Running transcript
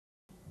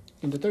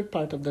In the third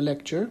part of the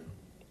lecture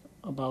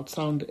about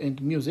sound and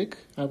music,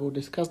 I will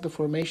discuss the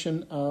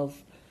formation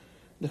of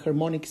the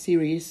harmonic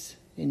series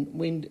in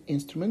wind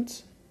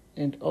instruments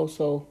and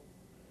also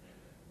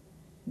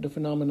the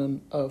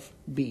phenomenon of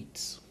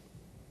beats.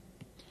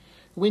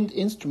 Wind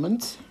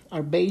instruments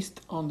are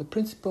based on the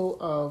principle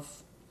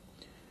of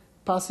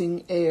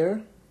passing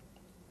air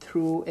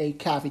through a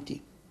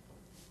cavity.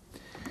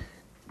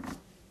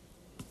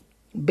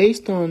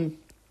 Based on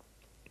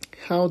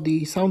how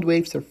the sound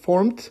waves are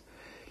formed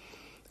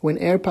when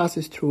air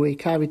passes through a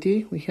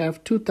cavity, we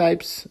have two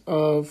types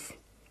of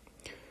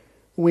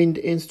wind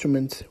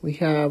instruments. We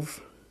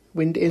have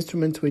wind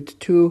instruments with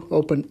two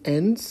open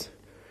ends,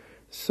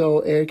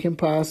 so air can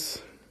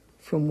pass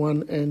from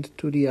one end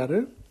to the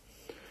other.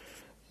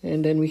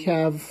 And then we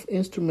have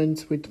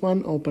instruments with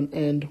one open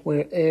end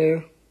where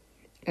air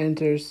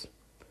enters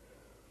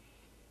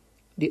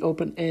the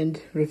open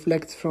end,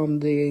 reflects from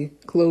the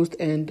closed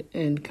end,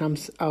 and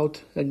comes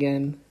out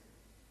again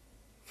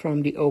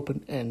from the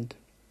open end.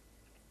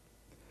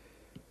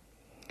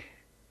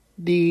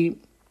 The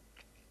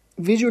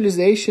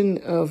visualization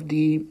of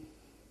the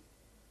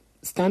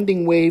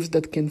standing waves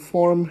that can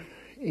form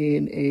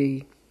in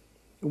a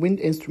wind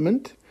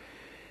instrument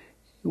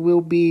will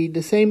be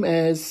the same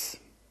as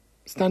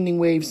standing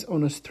waves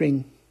on a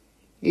string,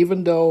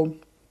 even though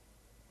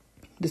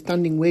the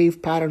standing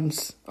wave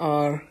patterns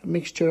are a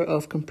mixture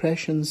of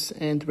compressions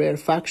and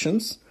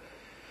rarefactions.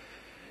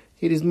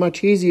 It is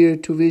much easier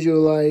to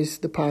visualize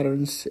the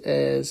patterns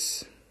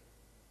as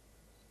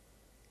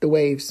the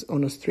waves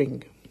on a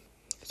string.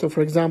 So,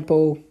 for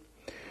example,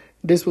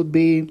 this would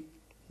be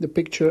the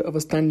picture of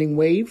a standing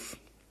wave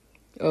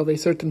of a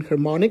certain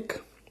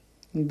harmonic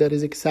that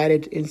is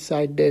excited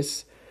inside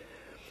this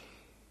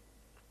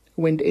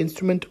wind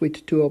instrument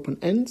with two open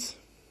ends.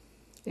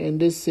 And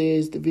this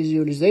is the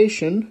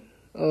visualization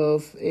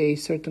of a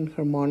certain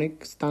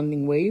harmonic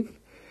standing wave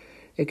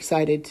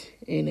excited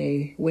in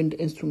a wind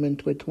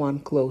instrument with one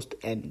closed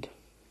end.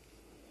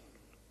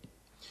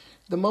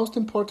 The most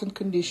important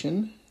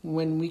condition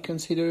when we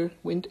consider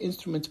wind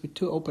instruments with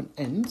two open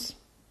ends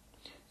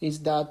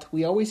is that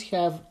we always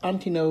have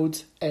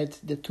antinodes at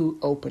the two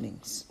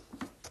openings.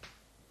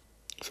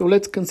 So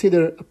let's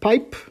consider a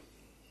pipe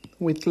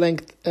with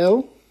length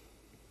L.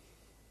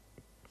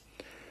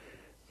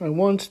 I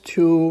want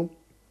to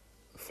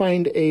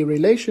find a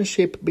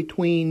relationship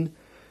between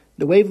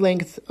the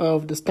wavelength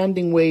of the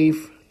standing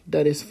wave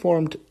that is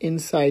formed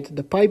inside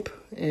the pipe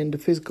and the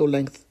physical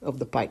length of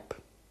the pipe.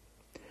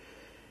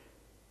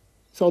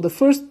 So the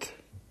first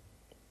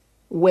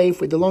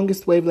wave with the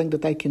longest wavelength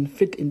that I can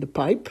fit in the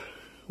pipe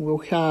will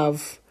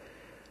have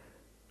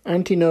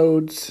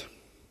antinodes.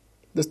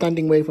 The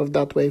standing wave of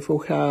that wave will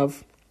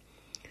have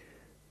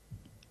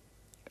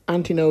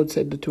antinodes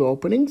at the two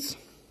openings,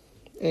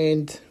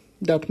 and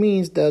that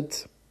means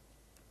that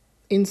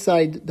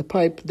inside the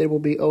pipe there will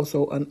be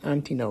also an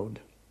antinode.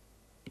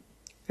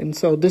 And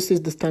so this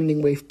is the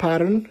standing wave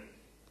pattern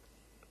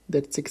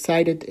that's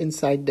excited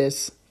inside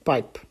this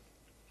pipe.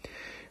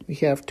 We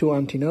have two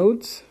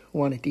antinodes,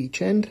 one at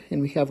each end,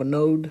 and we have a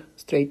node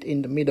straight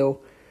in the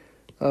middle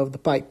of the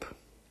pipe.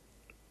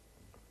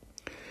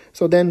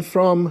 So then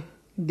from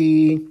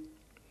the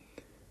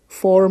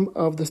form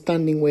of the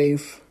standing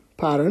wave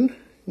pattern,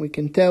 we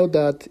can tell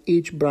that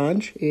each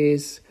branch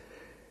is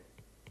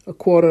a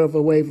quarter of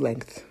a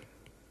wavelength.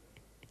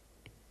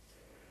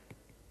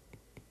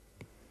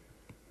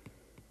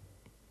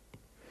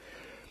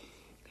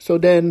 So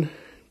then,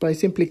 by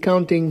simply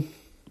counting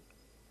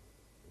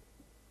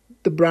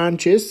the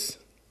branches,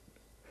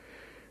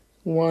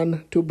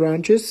 2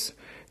 branches,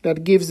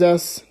 that gives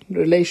us the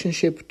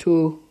relationship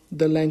to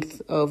the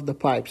length of the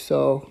pipe.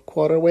 So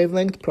quarter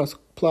wavelength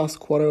plus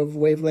quarter of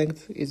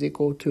wavelength is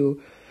equal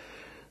to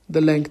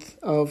the length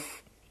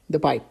of the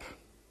pipe.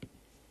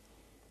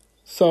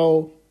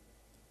 So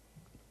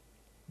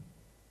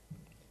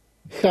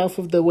half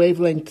of the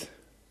wavelength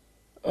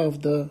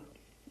of the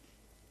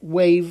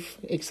wave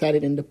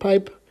excited in the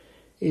pipe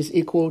is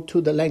equal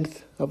to the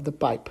length of the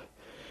pipe.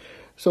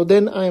 So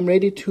then I am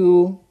ready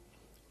to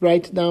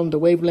write down the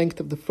wavelength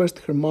of the first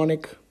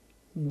harmonic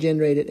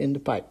generated in the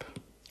pipe.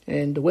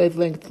 And the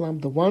wavelength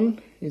lambda 1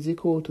 is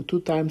equal to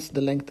 2 times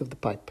the length of the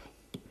pipe.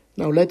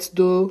 Now let's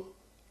do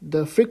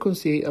the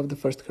frequency of the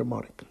first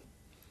harmonic.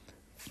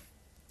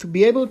 To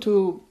be able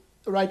to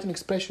write an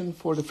expression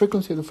for the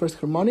frequency of the first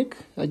harmonic,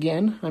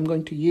 again, I'm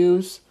going to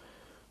use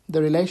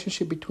the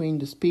relationship between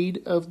the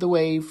speed of the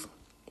wave,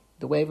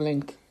 the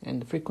wavelength,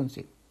 and the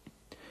frequency.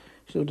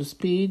 So the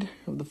speed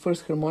of the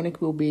first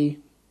harmonic will be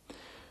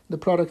the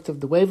product of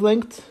the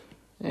wavelength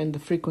and the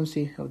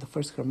frequency of the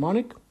first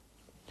harmonic.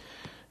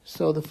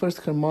 So the first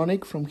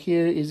harmonic from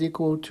here is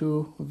equal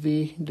to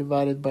V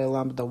divided by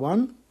lambda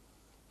 1.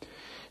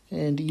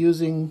 And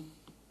using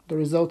the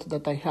result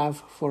that I have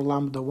for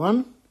lambda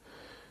 1,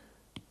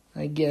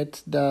 I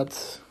get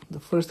that the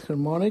first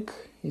harmonic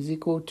is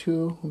equal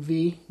to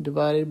V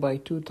divided by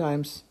 2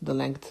 times the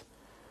length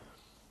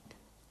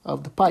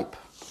of the pipe.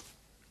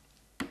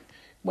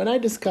 When I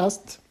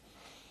discussed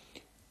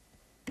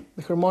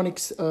the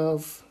harmonics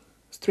of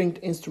stringed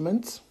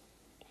instruments,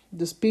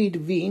 the speed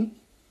V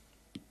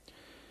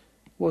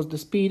was the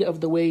speed of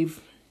the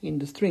wave in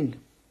the string.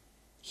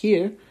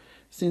 Here,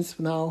 since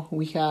now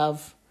we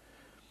have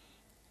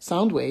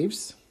sound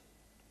waves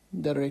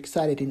that are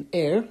excited in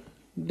air,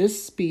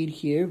 this speed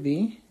here,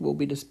 V, will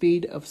be the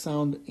speed of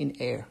sound in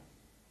air.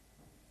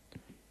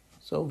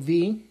 So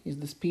V is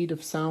the speed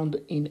of sound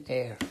in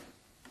air.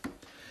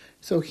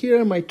 So here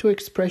are my two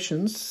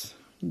expressions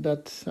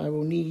that I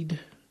will need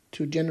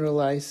to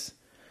generalize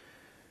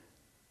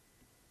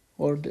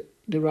or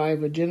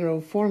derive a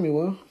general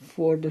formula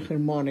for the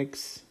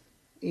harmonics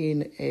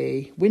in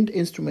a wind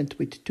instrument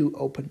with two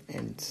open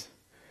ends.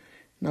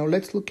 Now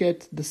let's look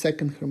at the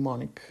second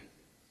harmonic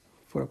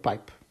for a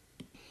pipe.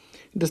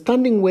 The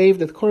standing wave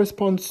that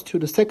corresponds to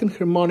the second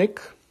harmonic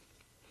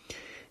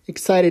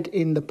excited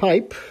in the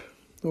pipe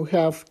will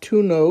have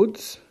two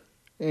nodes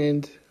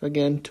and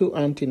again two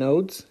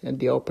antinodes at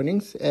the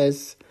openings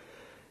as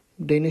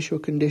the initial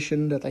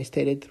condition that I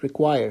stated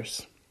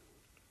requires.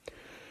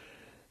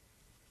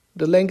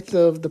 The length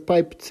of the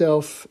pipe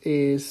itself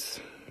is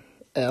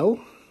L.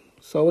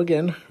 So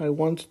again, I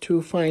want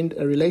to find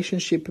a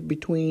relationship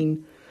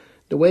between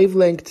the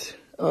wavelength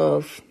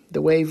of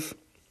the wave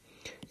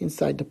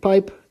inside the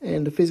pipe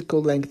and the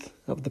physical length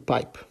of the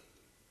pipe.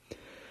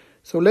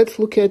 So let's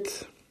look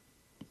at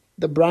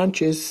the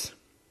branches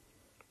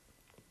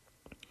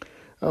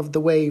of the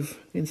wave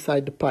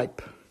inside the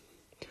pipe.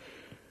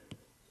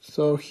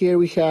 So here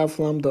we have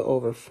lambda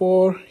over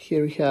 4,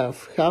 here we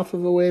have half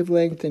of a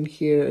wavelength, and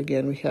here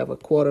again we have a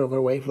quarter of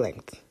a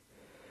wavelength.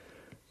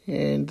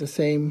 And the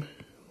same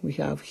we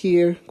have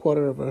here,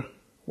 quarter of a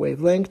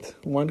wavelength,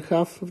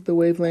 1/2 of the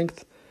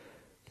wavelength,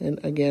 and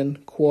again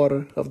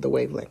quarter of the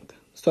wavelength.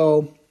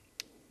 So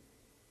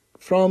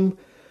from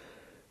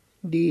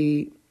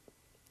the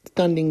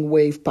standing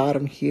wave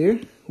pattern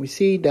here, we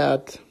see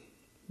that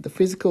the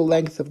physical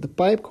length of the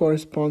pipe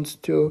corresponds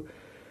to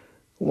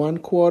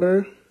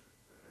 1/4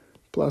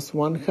 plus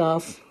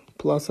 1/2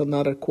 plus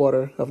another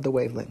quarter of the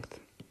wavelength.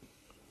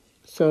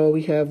 So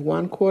we have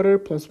 1/4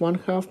 plus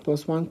 1/2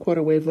 plus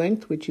 1/4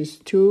 wavelength, which is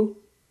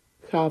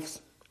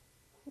 2/2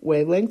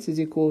 wavelengths is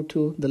equal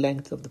to the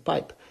length of the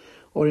pipe.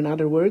 Or in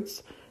other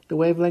words, the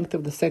wavelength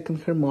of the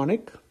second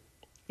harmonic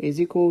is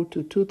equal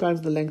to 2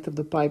 times the length of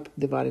the pipe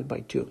divided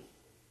by 2.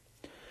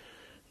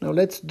 Now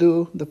let's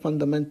do the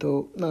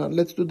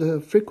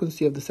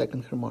frequency of the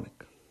second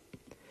harmonic.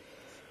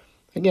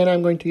 Again,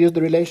 I'm going to use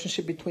the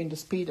relationship between the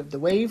speed of the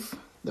wave,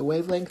 the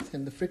wavelength,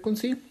 and the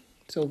frequency.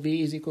 So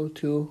V is equal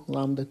to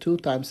lambda 2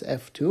 times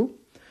F2.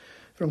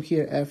 From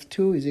here,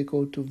 F2 is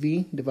equal to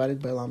V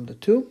divided by lambda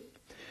 2.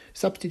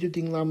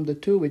 Substituting lambda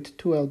 2 with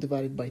 2L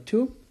divided by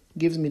 2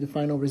 gives me the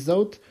final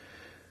result.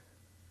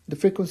 The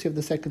frequency of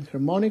the second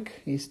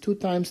harmonic is 2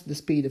 times the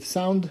speed of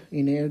sound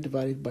in air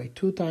divided by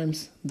 2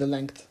 times the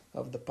length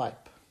of the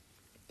pipe.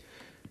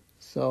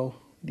 So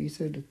these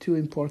are the two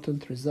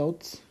important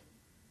results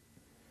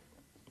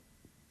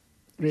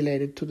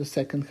related to the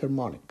second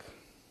harmonic.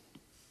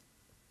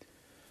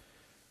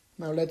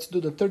 Now let's do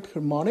the third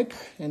harmonic,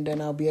 and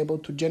then I'll be able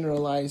to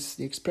generalize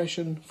the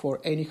expression for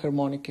any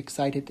harmonic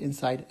excited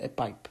inside a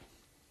pipe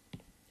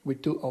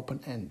with two open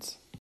ends.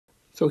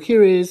 So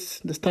here is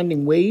the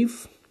standing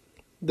wave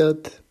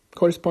that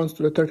corresponds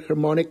to the third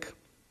harmonic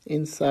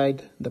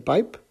inside the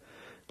pipe.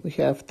 We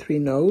have 3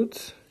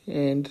 nodes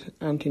and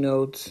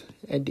antinodes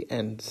at the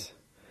ends.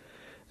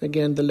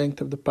 Again, the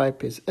length of the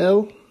pipe is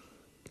L.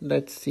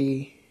 Let's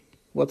see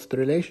what's the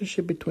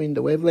relationship between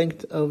the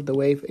wavelength of the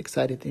wave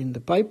excited in the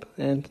pipe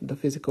and the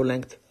physical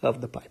length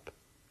of the pipe.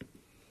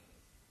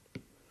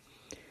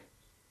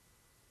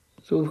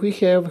 So we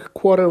have a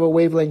quarter of a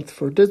wavelength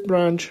for this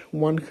branch,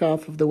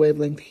 1/2 of the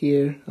wavelength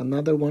here,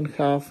 another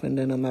 1/2, and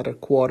then another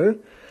quarter.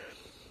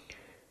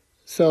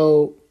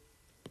 So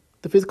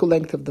the physical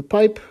length of the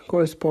pipe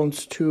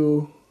corresponds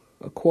to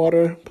a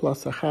quarter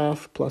plus a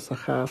half plus a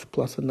half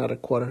plus another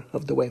quarter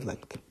of the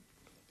wavelength.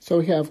 So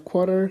we have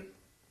quarter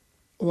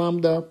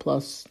lambda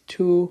plus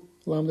 2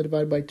 lambda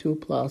divided by 2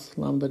 plus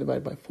lambda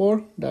divided by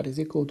 4. That is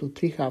equal to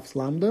 3/2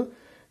 lambda,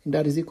 and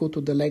that is equal to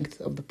the length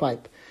of the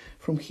pipe.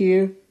 From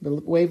here, the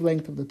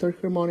wavelength of the third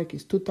harmonic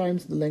is 2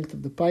 times the length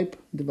of the pipe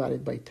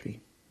divided by 3.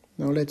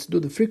 Now let's do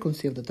the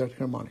frequency of the third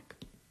harmonic.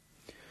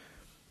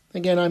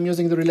 Again, I'm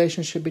using the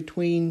relationship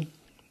between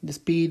the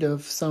speed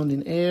of sound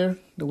in air,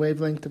 the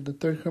wavelength of the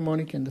third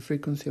harmonic, and the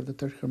frequency of the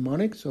third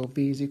harmonic. So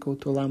V is equal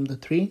to lambda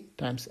 3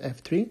 times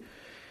F3.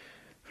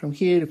 From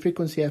here, the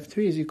frequency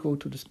F3 is equal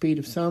to the speed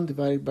of sound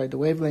divided by the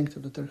wavelength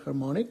of the third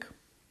harmonic.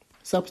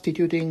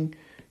 Substituting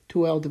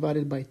 2L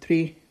divided by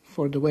 3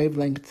 for the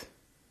wavelength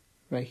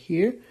right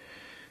here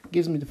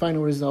gives me the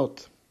final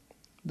result.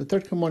 The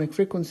third harmonic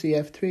frequency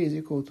F3 is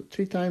equal to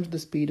 3 times the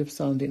speed of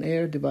sound in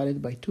air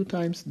divided by 2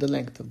 times the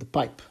length of the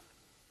pipe.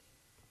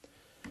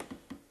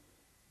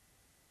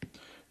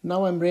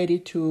 Now I'm ready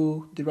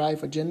to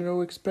derive a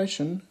general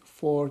expression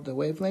for the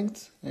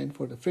wavelengths and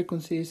for the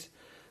frequencies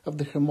of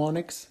the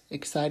harmonics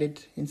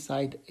excited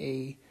inside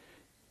a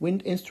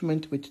wind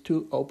instrument with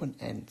 2 open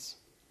ends.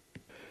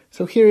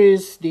 So here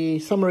is the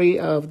summary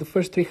of the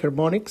first 3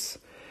 harmonics.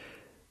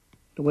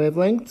 the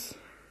wavelengths,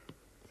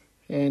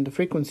 and the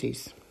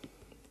frequencies.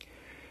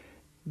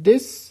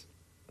 This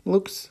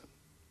looks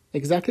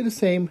exactly the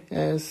same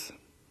as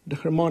the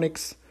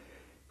harmonics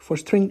for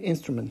stringed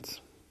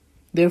instruments.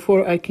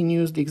 Therefore, I can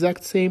use the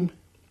exact same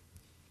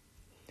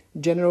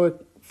general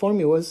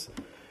formulas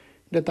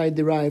that I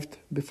derived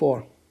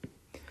before.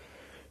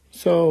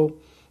 So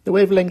the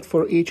wavelength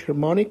for each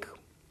harmonic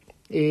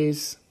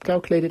is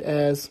calculated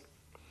as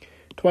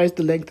twice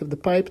the length of the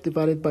pipe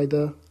divided by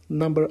the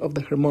number of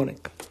the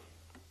harmonic.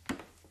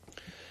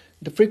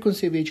 The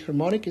frequency of each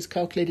harmonic is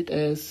calculated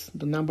as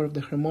the number of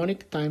the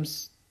harmonic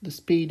times the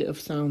speed of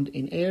sound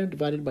in air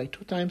divided by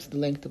 2 times the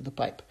length of the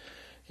pipe.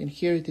 And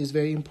here it is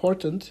very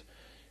important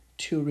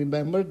to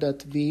remember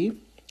that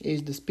V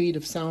is the speed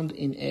of sound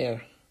in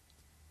air.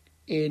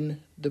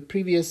 In the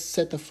previous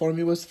set of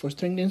formulas for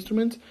stringed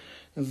instruments,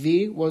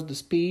 V was the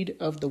speed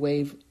of the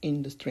wave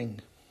in the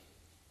string.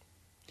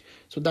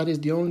 So that is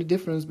the only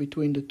difference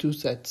between the two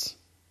sets.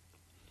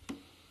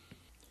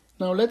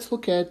 Now let's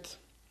look at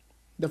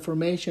the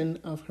formation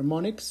of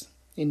harmonics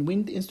in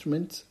wind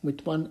instruments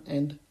with one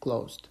end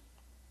closed.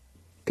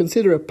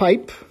 Consider a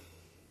pipe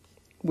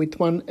with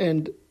one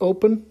end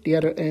open, the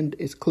other end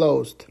is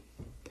closed.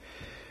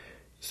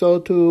 So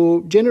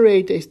to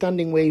generate a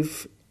standing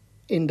wave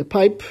in the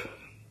pipe,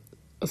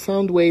 a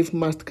sound wave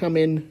must come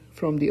in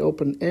from the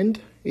open end.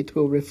 It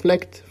will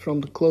reflect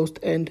from the closed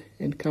end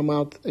and come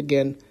out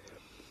again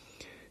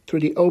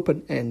through the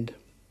open end.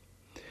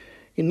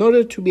 In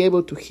order to be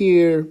able to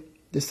hear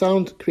the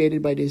sound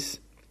created by this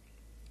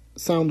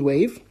sound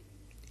wave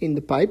in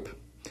the pipe,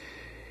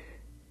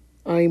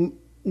 I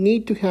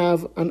need to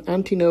have an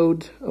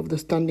antinode of the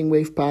standing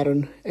wave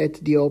pattern at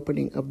the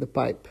opening of the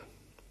pipe.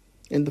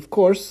 And of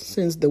course,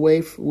 since the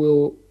wave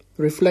will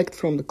reflect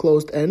from the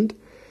closed end,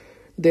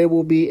 there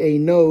will be a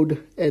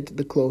node at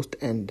the closed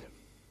end.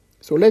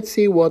 So let's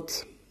see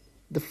what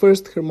the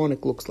first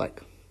harmonic looks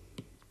like.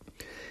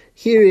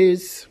 Here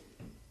is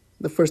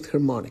the first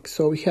harmonic.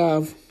 So we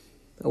have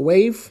a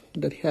wave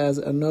that has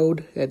a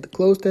node at the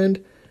closed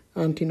end,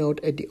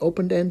 antinode at the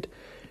opened end,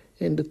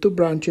 and the two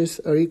branches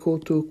are equal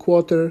to a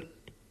quarter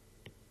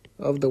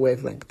of the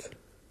wavelength.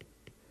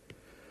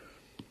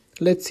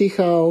 Let's see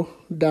how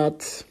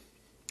that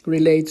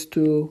relates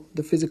to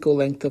the physical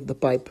length of the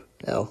pipe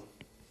L.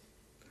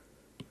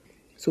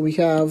 So we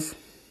have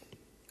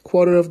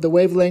quarter of the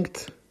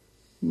wavelength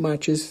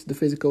matches the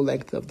physical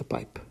length of the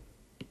pipe.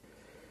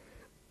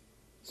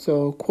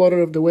 So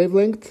quarter of the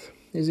wavelength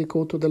is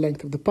equal to the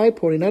length of the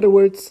pipe, or in other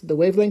words, the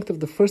wavelength of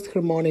the first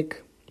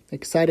harmonic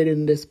excited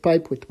in this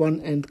pipe with one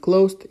end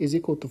closed is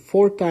equal to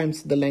 4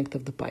 times the length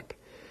of the pipe.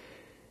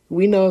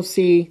 We now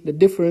see the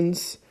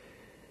difference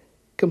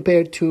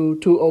compared to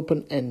two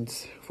open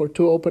ends. For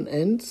two open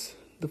ends,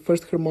 the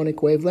first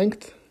harmonic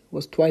wavelength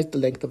was twice the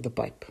length of the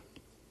pipe.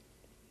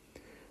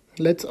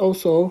 Let's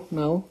also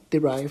now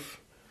derive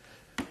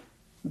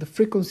the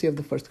frequency of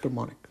the first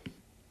harmonic.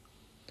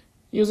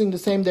 Using the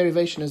same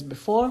derivation as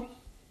before,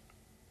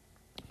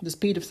 the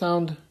speed of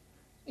sound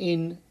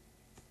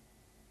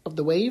of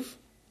the wave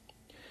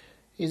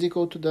is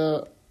equal to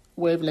the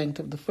wavelength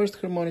of the first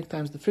harmonic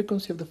times the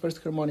frequency of the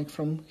first harmonic.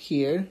 From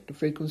here, the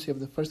frequency of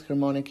the first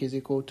harmonic is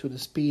equal to the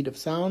speed of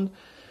sound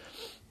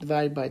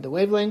divided by the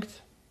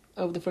wavelength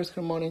of the first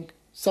harmonic.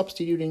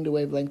 Substituting the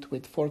wavelength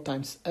with 4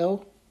 times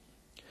L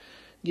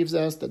gives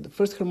us that the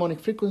first harmonic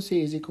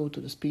frequency is equal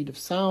to the speed of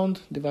sound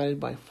divided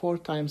by 4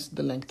 times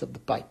the length of the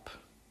pipe.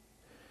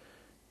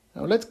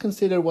 Now let's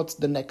consider what's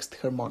the next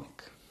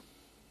harmonic.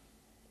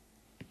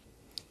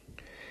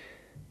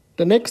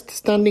 The next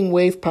standing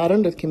wave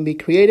pattern that can be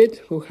created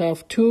will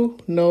have 2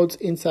 nodes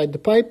inside the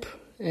pipe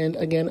and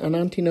again an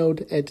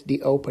antinode at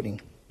the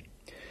opening.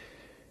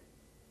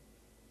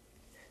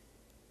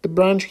 The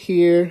branch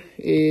here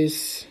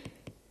is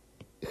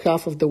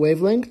half of the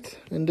wavelength,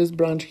 and this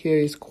branch here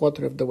is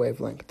quarter of the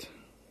wavelength,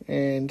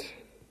 and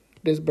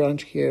this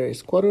branch here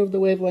is quarter of the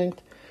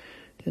wavelength,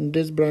 and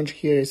this branch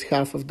here is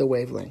half of the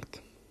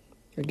wavelength.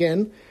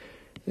 Again,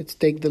 let's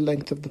take the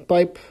length of the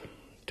pipe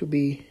to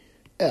be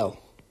L.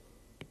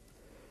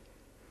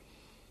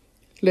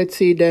 Let's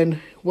see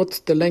then what's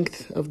the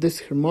length of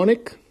this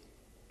harmonic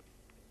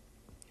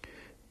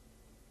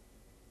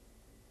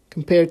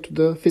compared to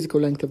the physical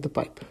length of the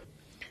pipe.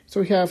 So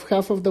we have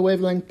half of the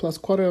wavelength plus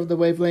quarter of the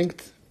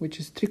wavelength, which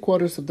is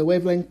 3/4 of the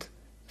wavelength,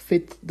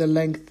 fit the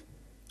length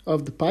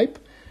of the pipe.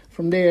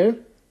 From there,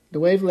 the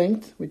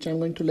wavelength, which I'm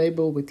going to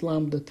label with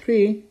lambda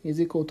 3,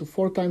 is equal to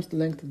 4 times the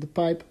length of the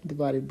pipe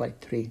divided by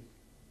 3.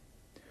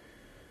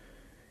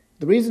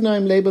 The reason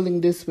I'm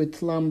labeling this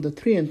with lambda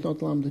 3 and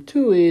not lambda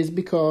 2 is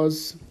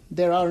because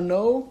there are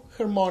no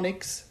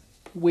harmonics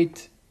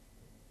with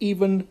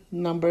even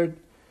numbered,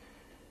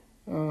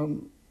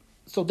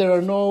 so there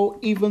are no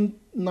even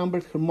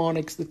numbered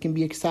harmonics that can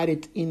be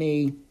excited in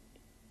a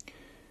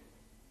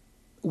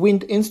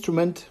wind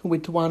instrument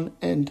with one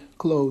end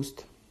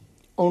closed.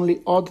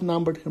 Only odd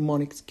numbered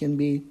harmonics can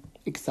be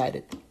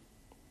excited.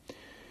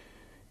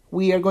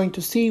 We are going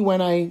to see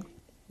when I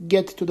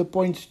get to the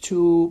point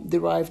to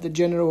derive the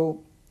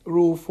general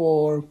rule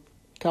for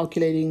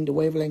calculating the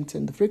wavelengths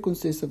and the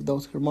frequencies of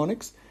those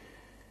harmonics,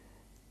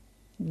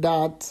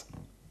 that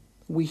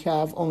we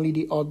have only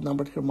the odd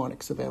numbered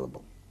harmonics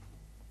available.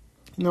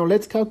 Now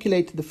let's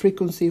calculate the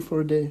frequency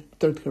for the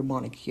third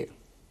harmonic here.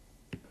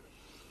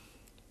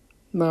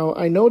 Now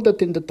I know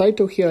that in the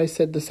title here I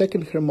said the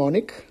second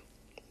harmonic,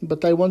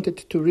 but I wanted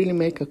to really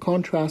make a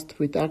contrast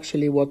with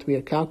actually what we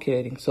are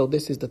calculating. So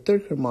this is the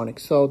third harmonic.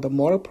 So the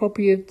more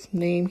appropriate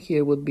name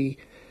here would be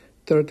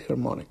third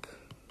harmonic.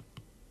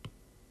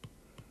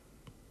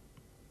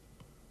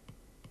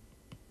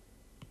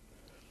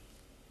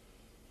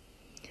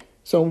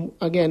 So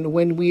again,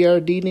 when we are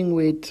dealing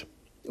with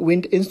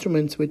wind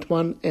instruments with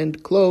one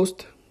end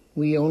closed,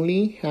 we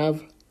only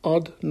have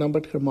odd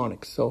numbered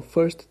harmonics. So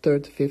first,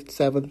 third, fifth,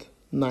 seventh,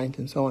 ninth,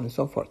 and so on and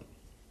so forth.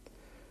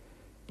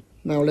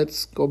 Now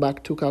let's go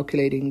back to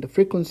calculating the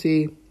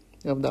frequency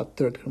of that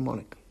third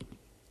harmonic.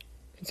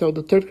 So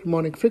the third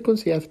harmonic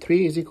frequency,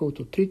 F3, is equal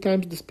to 3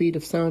 times the speed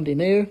of sound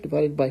in air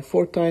divided by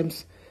 4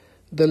 times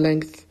the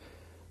length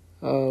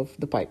of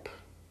the pipe.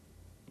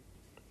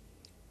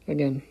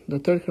 Again, the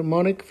third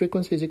harmonic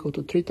frequency is equal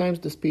to 3 times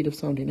the speed of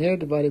sound in air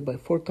divided by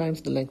 4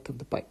 times the length of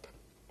the pipe.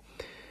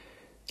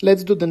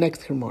 Let's do the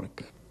next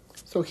harmonic.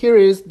 So here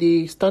is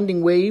the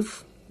standing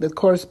wave that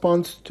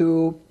corresponds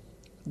to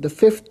the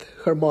fifth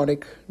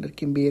harmonic that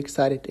can be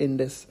excited in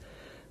this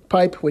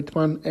pipe with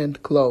one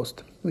end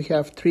closed. We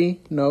have 3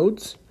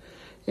 nodes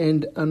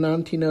and an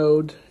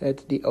antinode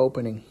at the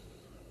opening.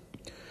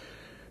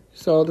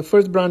 So the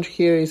first branch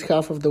here is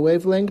half of the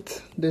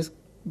wavelength, this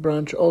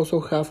branch also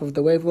half of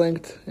the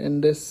wavelength,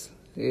 and this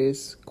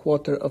is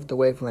quarter of the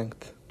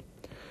wavelength.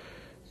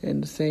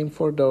 And the same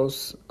for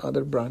those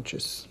other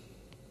branches.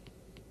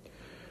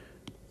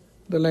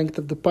 The length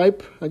of the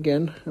pipe,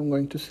 again, I'm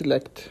going to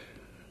select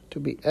to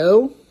be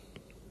L.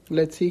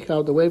 Let's see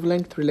how the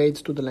wavelength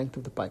relates to the length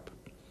of the pipe.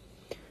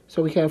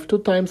 So we have 2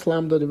 times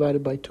lambda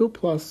divided by 2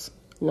 plus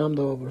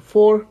lambda over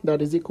 4.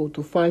 That is equal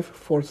to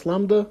 5/4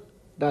 lambda.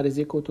 That is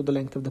equal to the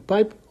length of the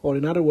pipe. Or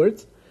in other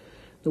words,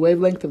 the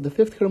wavelength of the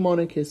fifth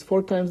harmonic is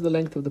 4 times the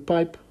length of the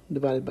pipe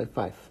divided by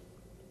 5.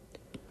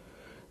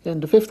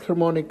 And the fifth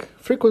harmonic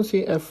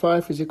frequency,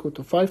 F5, is equal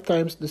to 5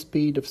 times the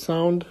speed of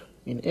sound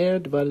in air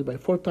divided by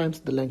 4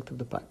 times the length of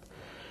the pipe.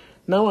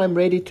 Now I'm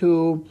ready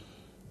to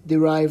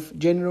derive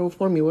general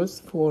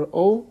formulas for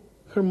all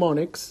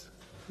harmonics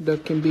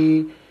that can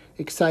be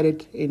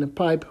excited in a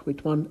pipe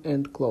with one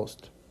end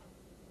closed.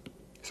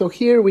 So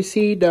here we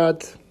see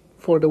that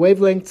for the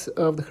wavelengths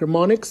of the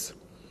harmonics,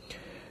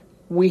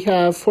 we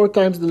have 4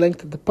 times the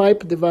length of the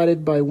pipe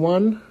divided by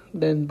 1,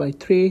 then by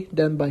 3,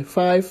 then by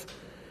 5.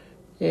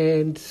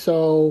 And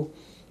so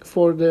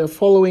for the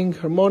following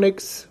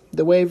harmonics,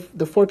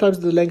 the 4 times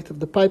the length of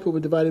the pipe will be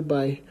divided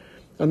by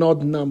an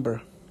odd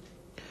number.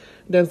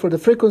 Then for the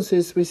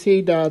frequencies, we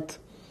see that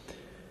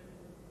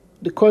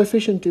the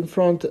coefficient in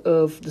front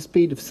of the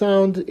speed of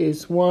sound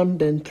is 1,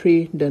 then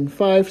 3, then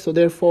 5. So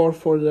therefore,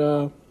 for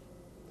the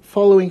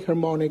following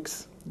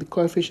harmonics, the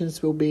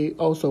coefficients will be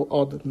also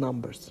odd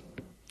numbers.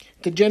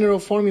 The general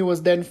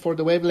formulas then for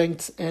the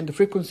wavelengths and the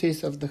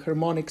frequencies of the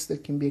harmonics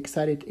that can be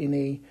excited in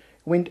a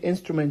wind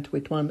instrument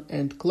with one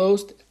end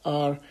closed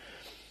are: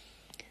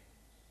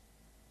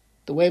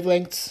 the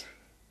wavelengths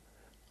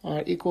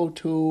are equal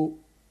to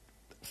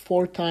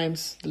 4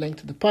 times the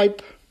length of the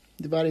pipe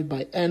divided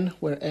by n,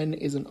 where n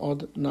is an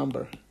odd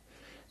number.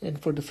 And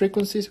for the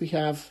frequencies, we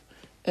have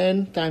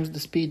n times the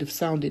speed of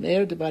sound in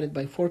air divided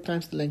by 4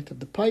 times the length of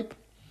the pipe,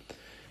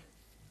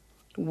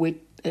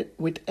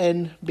 with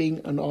n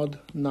being an odd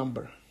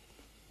number.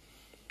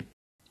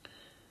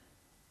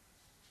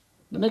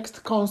 The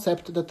next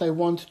concept that I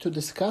want to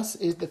discuss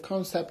is the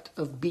concept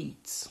of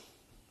beats.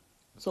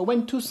 So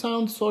when 2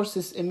 sound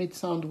sources emit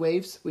sound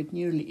waves with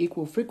nearly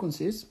equal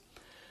frequencies,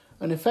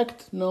 an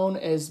effect known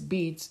as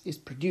beats is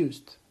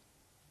produced.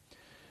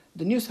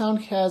 The new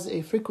sound has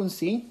a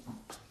frequency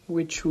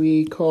which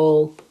we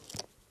call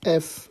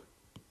F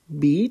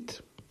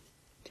beat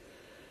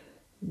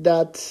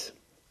that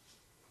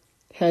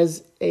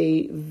has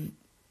a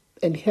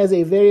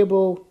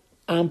variable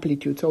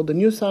amplitude. So the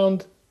new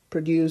sound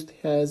produced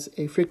has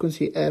a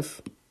frequency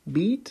F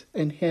beat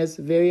and has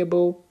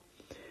variable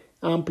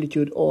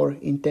amplitude or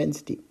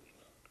intensity.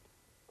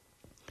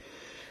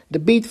 The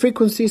beat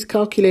frequency is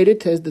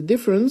calculated as the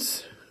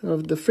difference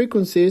of the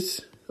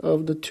frequencies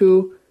of the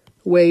 2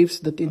 waves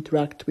that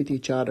interact with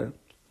each other.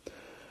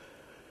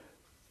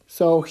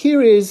 So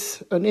here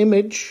is an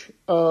image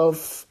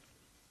of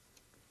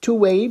 2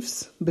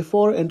 waves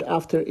before and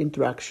after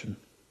interaction.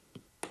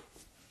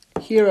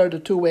 Here are the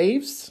 2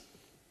 waves.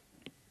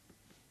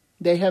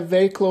 They have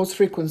very close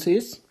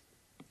frequencies.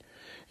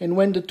 And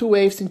when the 2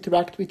 waves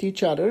interact with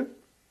each other,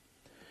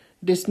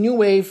 this new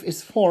wave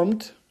is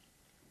formed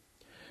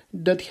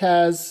that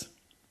has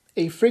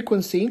a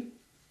frequency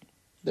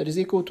that is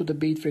equal to the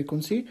beat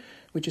frequency,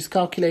 which is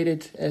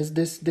calculated as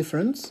this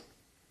difference.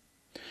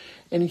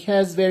 And it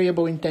has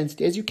variable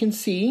intensity. As you can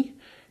see,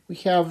 we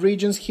have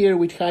regions here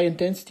with high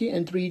intensity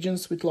and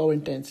regions with low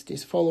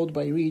intensities, followed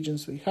by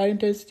regions with high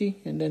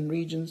intensity and then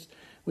regions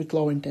with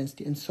low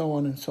intensity, and so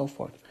on and so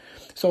forth.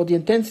 So the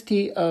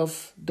intensity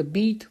of the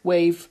beat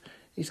wave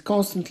is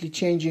constantly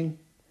changing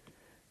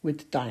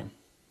with time.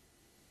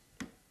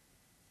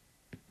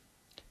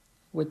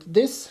 With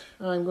this,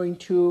 I'm going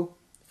to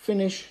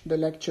finish the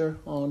lecture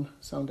on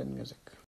sound and music.